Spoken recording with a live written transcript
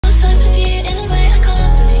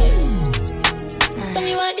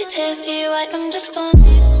tasty, like I'm just fun.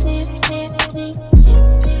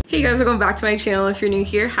 Hey guys, welcome back to my channel. If you're new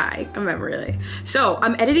here, hi, I'm Emmerly. So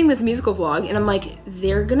I'm editing this musical vlog and I'm like,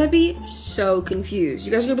 they're gonna be so confused.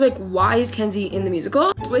 You guys are gonna be like, why is Kenzie in the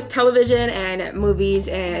musical? With television and movies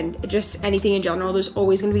and just anything in general, there's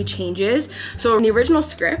always gonna be changes. So in the original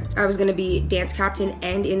script, I was gonna be dance captain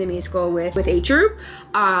and in the musical with A Troop.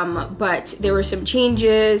 But there were some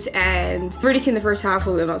changes and I've already seen the first half,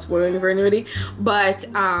 I'm not spoiling it for anybody. But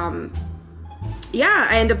yeah,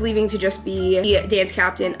 I end up leaving to just be the dance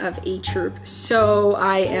captain of A Troop. So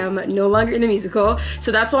I am no longer in the musical.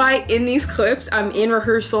 So that's why in these clips, I'm in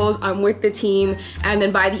rehearsals, I'm with the team, and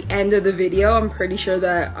then by the end of the video, I'm pretty sure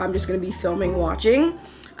that I'm just gonna be filming, watching.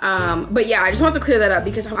 But yeah, I just want to clear that up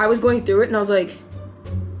because I was going through it and I was like,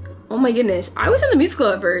 oh my goodness, I was in the musical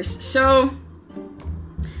at first. So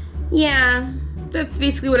yeah. That's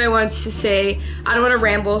basically what I wanted to say. I don't want to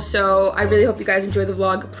ramble, so I really hope you guys enjoy the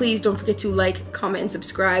vlog. Please don't forget to like, comment, and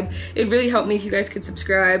subscribe. It'd really help me if you guys could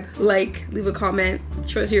subscribe, like, leave a comment,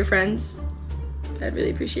 show it to your friends. I'd really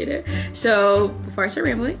appreciate it. So before I start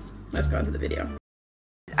rambling, let's go into the video.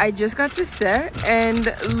 I just got to set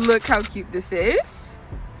and look how cute this is.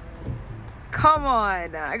 Come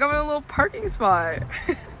on, I got my little parking spot.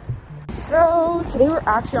 So today we're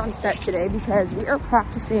actually on set today because we are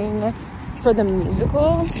practicing for the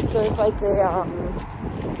musical. There's like we have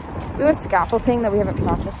a scaffolding that we haven't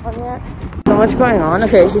practiced on yet. So much going on.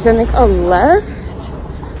 Okay, she said make a left.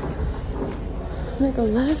 Make a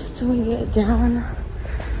left so we get down.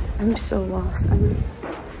 I'm so lost.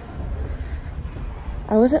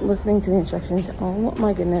 I wasn't listening to the instructions. Oh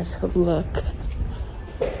my goodness, look.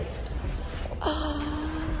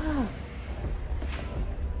 Ah,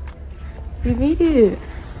 we made it.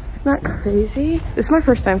 Isn't that crazy? This is my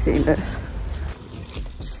first time seeing this.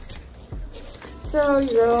 So,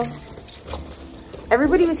 girl,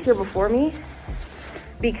 everybody was here before me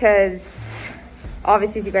because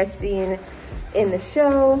obviously, as you guys seen in the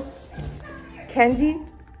show, Kenzie,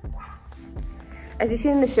 as you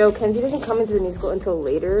seen in the show, Kenzie doesn't come into the musical until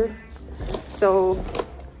later. So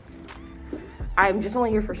I'm just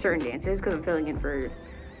only here for certain dances because I'm filling in for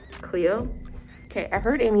Cleo. Okay, I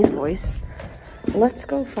heard Amy's voice. Let's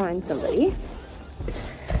go find somebody.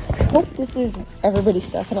 I hope this is everybody's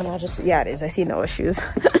stuff and I'm not just, yeah, it is. I see Noah's shoes.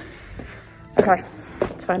 Okay,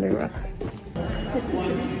 let's find everyone.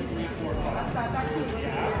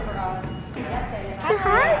 Say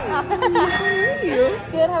hi. How are you?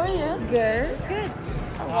 Good, how are you? Good. Good.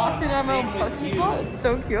 I walked in on my own parking spot. It's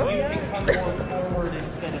so cute. You can come more forward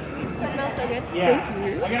instead of this. It smells so good. Yeah. Thank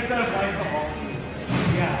you. I guess that applies to all of you.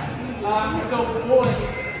 Yeah. So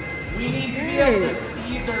boys, we need to be able to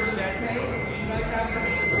see their neck face. So you guys have to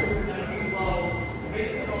make sure you're nice and low.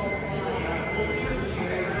 Basically, we'll see your knees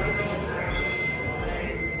there.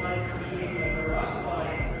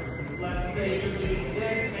 Let's say you're doing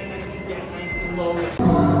this and then you get nice and low.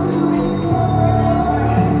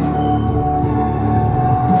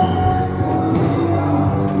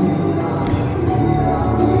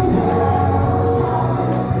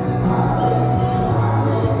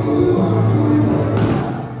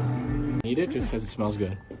 Eat it just because it smells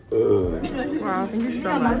good. Wow, thank you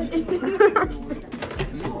so much.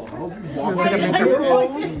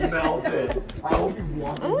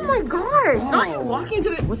 Oh my gosh, not you walking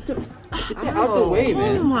into it. What the? Get out the way,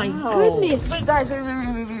 man. Oh my goodness. Wait, guys, wait.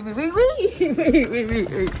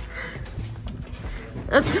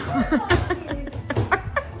 Let's go.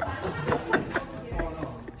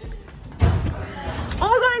 Oh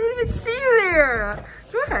my god, I didn't even see you there.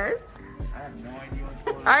 Go ahead. I have no idea what's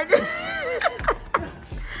going on. I just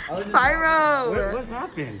Pyro! What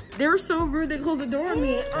happened? They were so rude, they closed the door on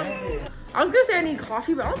me. I was gonna say I need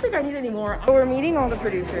coffee, but I don't think I need any more. We're meeting all the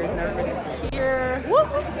producers and everybody's here. Woo!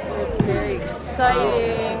 It's very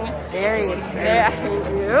exciting. Very exciting.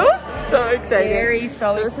 So exciting.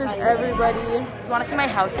 So this is everybody. Do you want to see my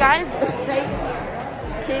house, guys?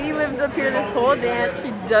 Katie lives up here this whole dance.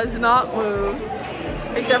 She does not move.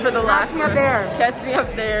 Except for the last one. Catch me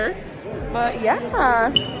up there. But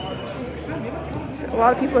yeah. A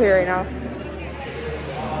lot of people here right now.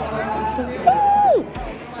 Woo!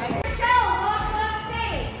 Michelle, walk on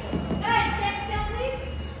stage. Guys, stand still, please.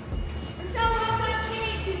 Michelle, walk on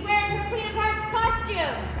stage. She's wearing her Queen of Hearts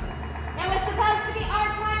costume. It was supposed to be our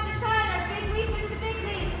time to shine, our big leap into the big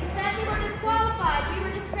leagues. Instead, we were disqualified. We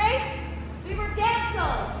were disgraced. We were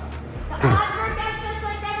canceled. The odds were against us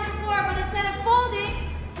like never before, but instead of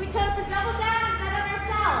folding, we chose to double down and bet on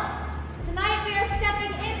ourselves. Tonight, we are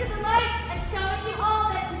stepping into the light and showing you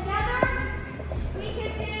all that together we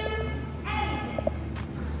can do anything.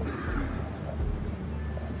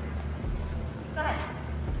 Go ahead.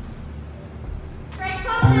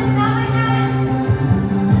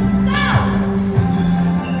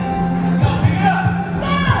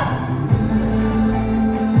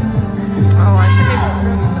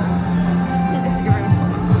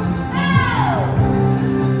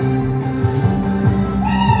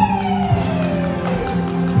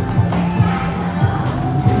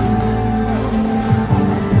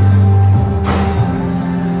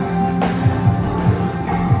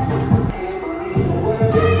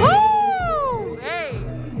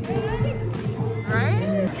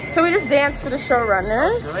 dance for the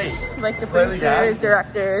showrunners, like the producers,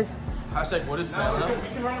 directors. Hashtag what is Snail?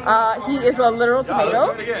 He is a literal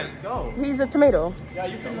tomato. Go. He's a tomato. Yeah,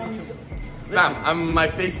 you can. Ma'am, my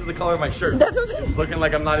face is the color of my shirt. That's what It's looking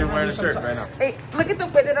like I'm not even wearing a shirt right now. Hey, look at the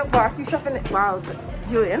way that I'm back. You shuffling it. Wow,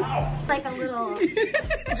 Julian. It's like a little.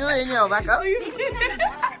 Julian, yo, back up.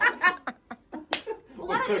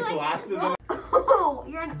 Why don't you like? Oh,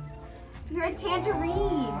 you're a tangerine.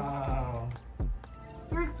 Wow.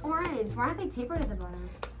 You're an orange. Why aren't they tapered at the bottom?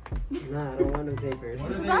 Nah, I don't want them tapers.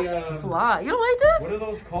 This is actually fly. You don't like this? What are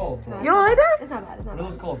those called, bro? You don't like that? It's not bad. It's not What are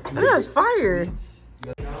bad. those called? Yeah, it's fire.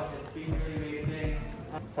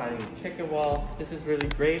 Signing chicken wall. This is really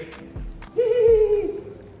great.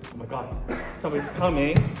 Oh my god, somebody's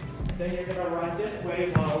coming. Then you're gonna run this way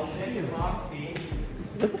while Nick and Roxy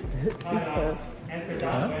enter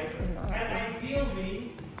that way. And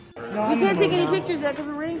ideally, We can't take any pictures yet because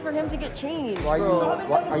we're waiting for him to get changed. Why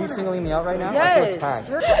are you singling me out right now? I feel Yes. attacked.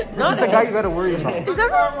 Not This is the guy you gotta worry about. Is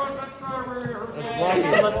that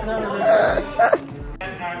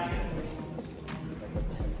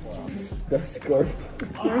The scarf.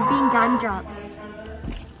 You're being gumdrops.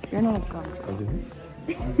 You're not a god.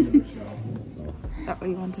 Is that what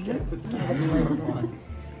you want to do?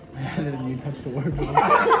 And then you touch the word.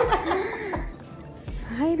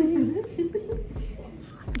 Hi, dude.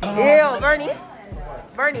 Ew, Bernie.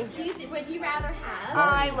 Bernie. Would you rather have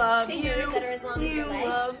I love fingers that are as long as your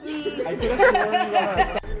legs?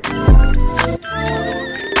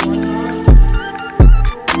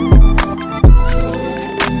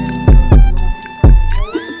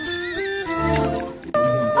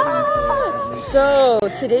 So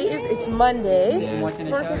today it's Monday. Want to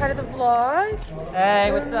say hi to the vlog?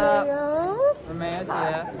 Hey, what's up? Romeo. Romeo's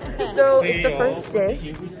here. So it's the first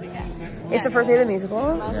day. It's the first day of the musical.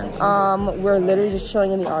 We're literally just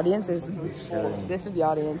chilling in the audience. This is the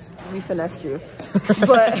audience. We finessed you.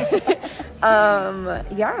 But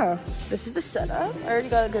yeah, this is the setup. I already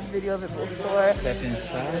got a good video of it before. Step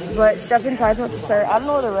inside. But Step Inside's about to start. I don't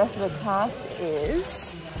know where the rest of the cast is.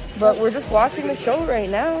 But we're just watching the show right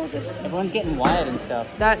now. Just Everyone's getting wild and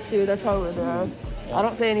stuff. that too. That's probably where they're at. I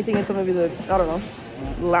don't say anything until maybe the, I don't know,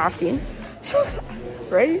 last scene.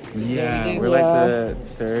 Right? Yeah, we're Yeah. like the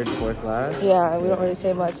third, fourth last. Yeah, we don't really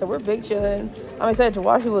say much. So we're big chilling. I'm excited to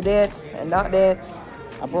watch people dance and not dance.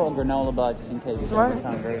 I brought a granola bar just in case. Smart. It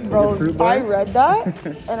sounds great. Bro, The fruit bar? I read that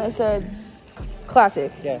and I said,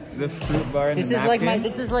 classic. Yeah. The fruit bar and This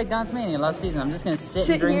is like Dance Mania last season. I'm just gonna sit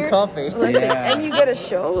Sit and drink here, coffee. listen, Yeah. and you get a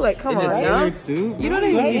show? Like, come on now. soup. You know what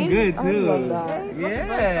I mean? Good I too. love that.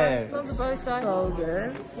 Yeah. So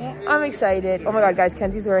good. I'm excited. Oh my god, guys,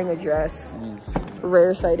 Kenzie's wearing a dress.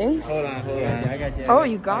 Rare sightings. Hold on. I got you. Oh,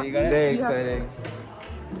 you got You got it? Very exciting.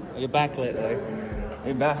 You're backlit though.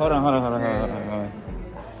 Hey, back. Hold on.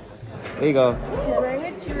 There you go. She's wearing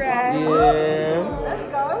a dress. Yeah.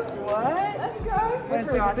 Let's go. What? Let's go. Wait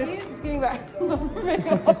for Raji. He's getting back.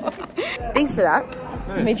 Thanks for that.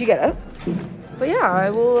 Made you get up. But yeah,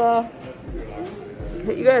 I will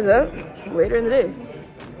hit you guys up later in the day.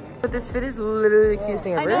 But this fit is literally the cutest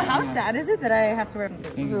thing ever. I know, how sad is it that I have to wear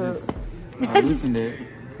I loosened it.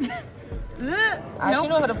 I actually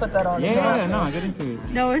know how to put that on. Yeah, no, get into it.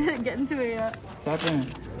 No, we're not getting to it yet. Tap in. I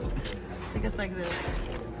think it's like this.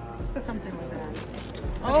 Something like that.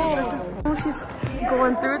 Oh, she's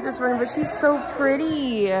going through it this morning, but she's so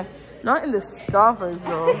pretty. Not in the stoppers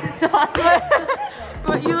though.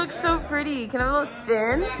 But you look so pretty. Can I have a little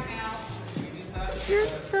spin? You're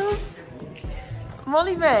so...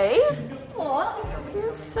 Molly May.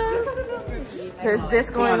 You're so... There's this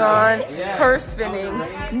going on. Her spinning.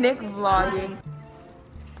 Nick vlogging.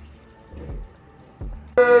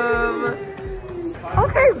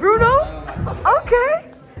 Okay, Bruno. Okay.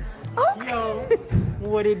 Okay.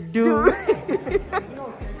 What it do?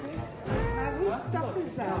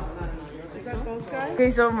 Okay,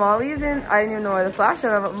 so Molly's in, I didn't even know why the flash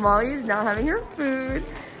on, but Molly's now having her food.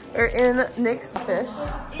 We're in Nick's office.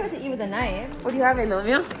 I have to eat with a knife. What do you have,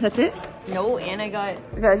 Olivia? That's it? No, and I got,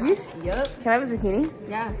 Veggies? yup, Can I have a zucchini?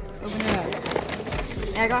 yeah, open it up.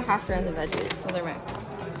 And I got hash browns and veggies, so they're mixed.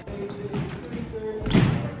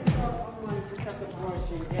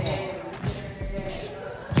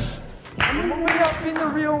 Up in the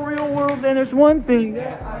real world, and there's one thing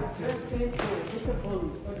that I just can't stand. It's a bully,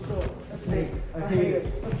 a snake, a hater,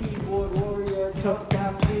 a keyboard warrior, tough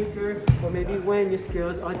guy thinker, or maybe when your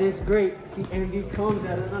skills are this great, the envy comes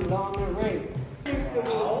at an alarming rate.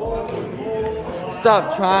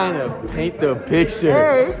 Stop trying to paint the picture.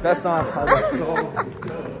 Hey. That's not how that goes.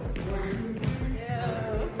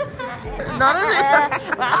 Not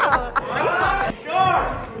as wow.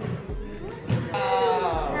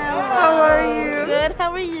 Oh my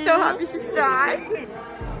you? So happy she's back.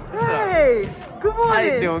 Hey, good morning. How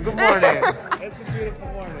you doing? Good morning. It's a beautiful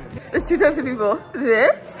morning. There's two types of people.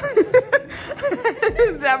 This,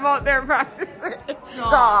 them out there practicing.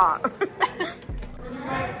 Stop.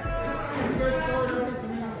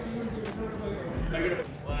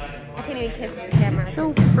 I can't even kiss the camera.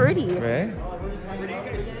 So pretty. Right?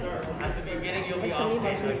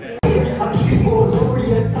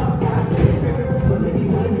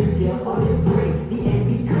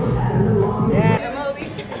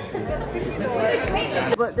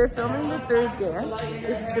 But they're filming the third dance.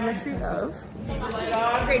 It's Symmetry of.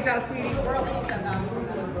 Great job, sweetie.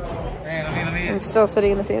 Hey, let me. I'm still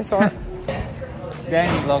sitting in the same spot. Danny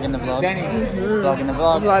vlogging the vlog. Danny. Vlogging the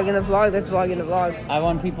vlog. Vlogging the vlog. That's vlogging the vlog. I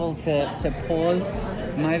want people to pause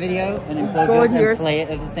my video and then pause Go yours yours. and play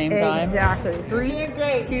it at the same time. Exactly. 3,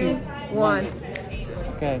 2, 1.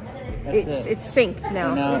 Okay. That's it. It's synced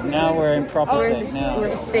now. Now we're in proper We're sync. Now we're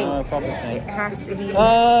Now we're proper synced. It sync. has to be.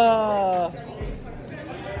 Oh!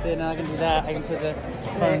 So now I can do that. I can put the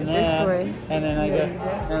phone This there, way. and then I go,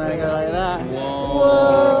 This and I go like that.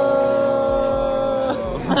 Whoa!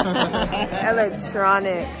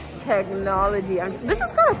 Electronic technology. This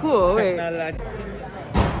is kind of cool. Wait. I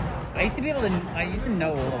used to be able to. I used to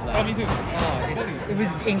know all of that. Oh, me too. Oh, It was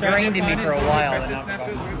ingrained in me for a while. And now-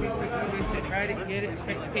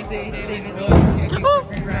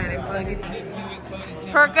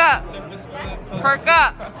 Perk up. Perk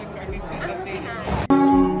up.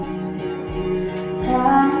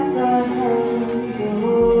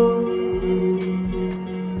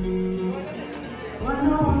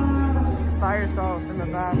 By yourself in the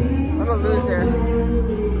back. What a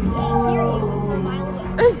loser.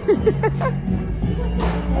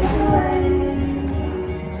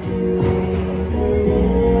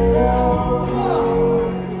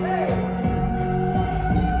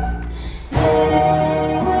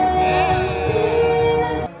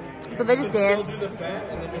 So they just danced,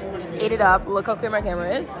 ate it up. Look how clear my camera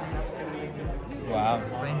is. wow.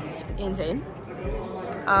 It's insane.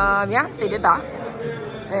 Yeah, they did that.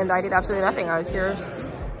 And I did absolutely nothing. I was here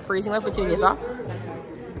freezing my petunias off.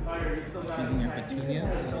 Freezing your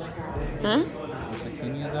petunias? Hmm? Your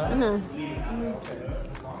petunias out? Mm-hmm.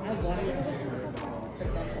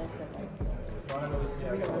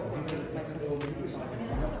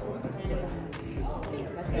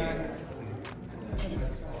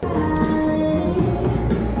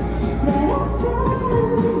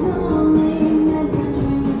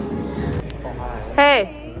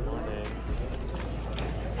 Hey.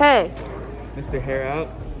 Hey. Mr. Hair Out?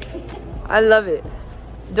 I love it.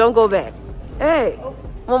 Don't go back. Hey.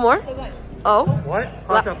 One more? Oh. What?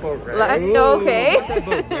 Hot up over. Okay.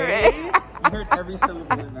 I heard every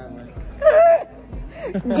syllable in that one.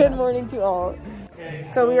 Good morning to all.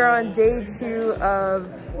 So we are on day 2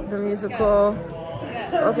 of the musical.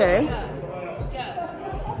 Okay.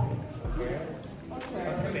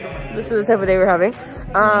 This is the type of day we're having.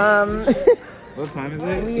 What time is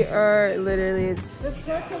it? We are literally, it's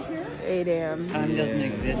 8 a.m. Time doesn't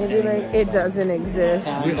exist Maybe anymore. like it doesn't exist.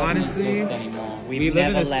 Time We doesn't honestly- exist anymore. we live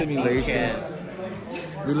in never a left these simulation. chairs.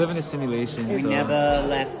 We live in a simulation, We so never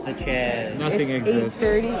left the chairs. nothing It's exists.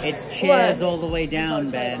 8:30. It's chairs all the way down,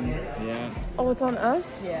 Ben. Yeah. Oh, it's on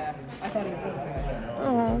us? Yeah, I thought it was.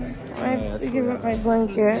 Oh, I have to give up my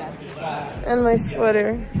blanket and my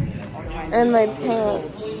sweater and my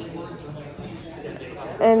pants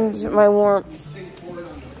and my warmth.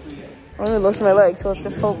 I'm gonna lotion my legs, so let's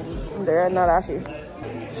just hope they're not ashy.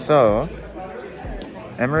 So,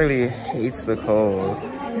 Emmerly hates the cold.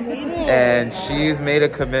 And she's made a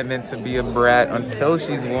commitment to be a brat until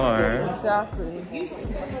she's warm. Exactly.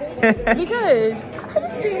 Because I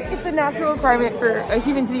just think it's a natural requirement for a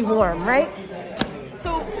human to be warm, right?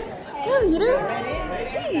 So, yeah, you know?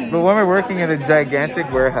 But when we're working in a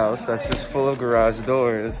gigantic warehouse that's just full of garage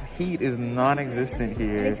doors, heat is non-existent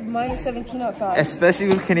here. It's minus 17 outside. Especially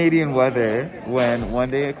with Canadian weather, when one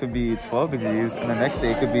day it could be 12 degrees and the next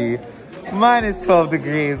day it could be minus 12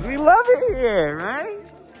 degrees. We love it here, right?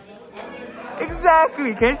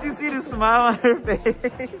 Exactly. Can't you see the smile on her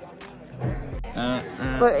face?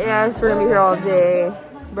 But yeah, we're gonna be here all day.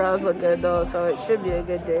 Brows look good though, so it should be a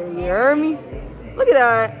good day. You hear me? Look at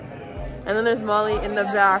that. And then there's Molly in the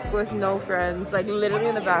back with no friends. Like literally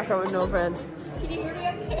in the background with no friends. Can you hear me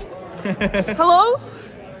up there? Hello?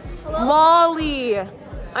 Hello? Molly,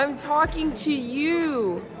 I'm talking to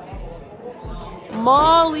you.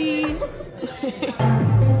 Molly.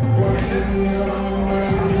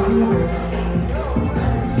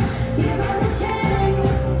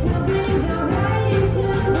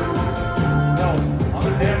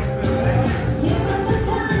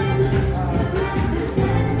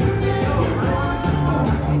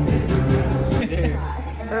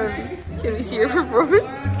 me see your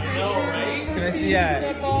performance? Can I see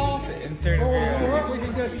insert a video? We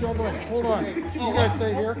can get juggling. Hold on. You guys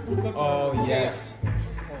stay here. Oh, yes.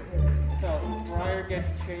 So, wire gets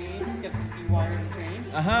changed, gets dewired and changed.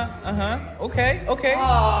 Okay.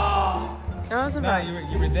 That wasn't Nah, bad.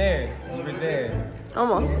 you were there. You were there.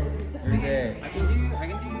 Almost. You were there. I can do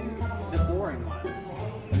the boring one.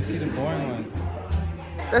 Let me see the boring one.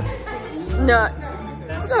 It's not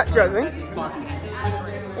juggling.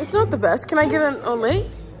 It's not the best. Can I get an olay?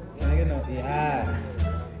 Can I get no? Yeah.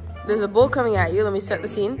 There's a bull coming at you. Let me set the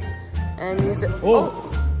scene and use it. Oh.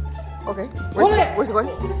 Okay. Where's it going?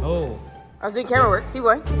 Oh. I was doing camera work. Keep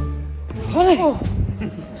going. Oh.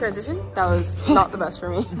 Transition. That was not the best for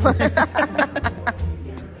me.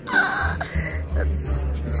 That's.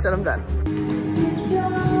 He said I'm done.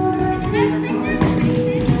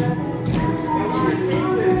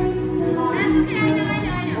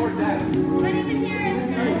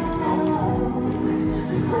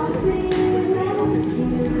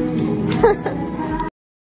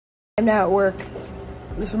 I'm now at work.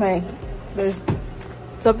 This is there's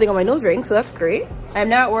something on my nose ring, so that's great. I'm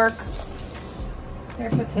now at work.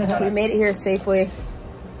 We made it here safely.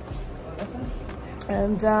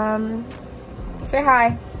 And say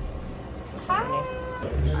hi. Hi.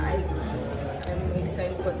 I'm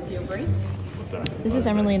excited what this year brings. This is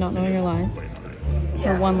Emmerly not knowing her lines.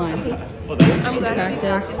 Yeah. Or one line. I'm She's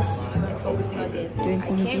practiced. Focusing on dancing. Doing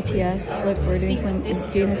some BTS. Look, we're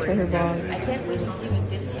doing this for her vlog. I can't wait to see what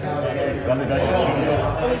this year brings.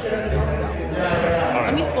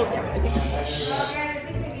 Let me slow down. Okay.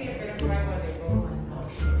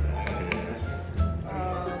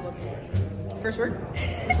 First word?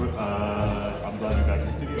 I'm glad you're back in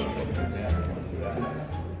the studio.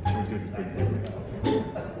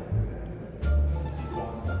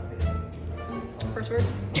 First word?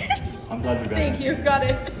 I'm glad you're back. Thank you, got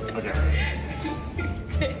it. Okay.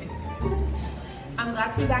 I'm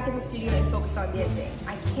glad to be back in the studio and focus on dancing.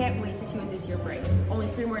 I can't wait to see what this year brings. Only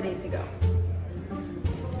 3 more days to go.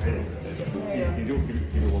 Can you do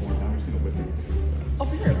it one more time? We're just gonna whip it. Oh,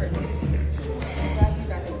 for sure. I'm glad to be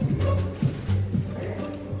back in the studio.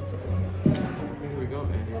 Here we go,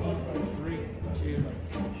 man. 3, 2.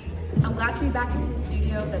 I'm glad to be back into the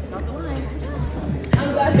studio. That's not the lines.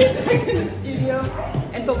 I'm glad to be back in the studio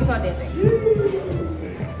and focus on dancing.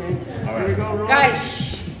 All right. Guys,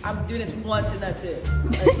 shh. I'm doing this once and that's it. I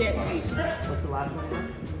can't speak. What's the last number?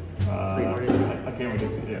 I can't wait to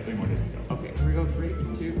see. Yeah, 3 more days to go. Okay, here we go. 3,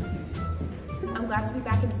 2. I'm glad to be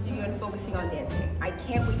back in the studio and focusing on dancing. I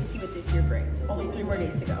can't wait to see what this year brings. Only 3 more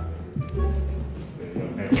days to go.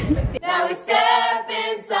 Now we step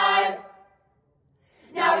inside.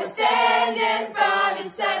 Now we're standing front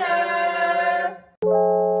and center.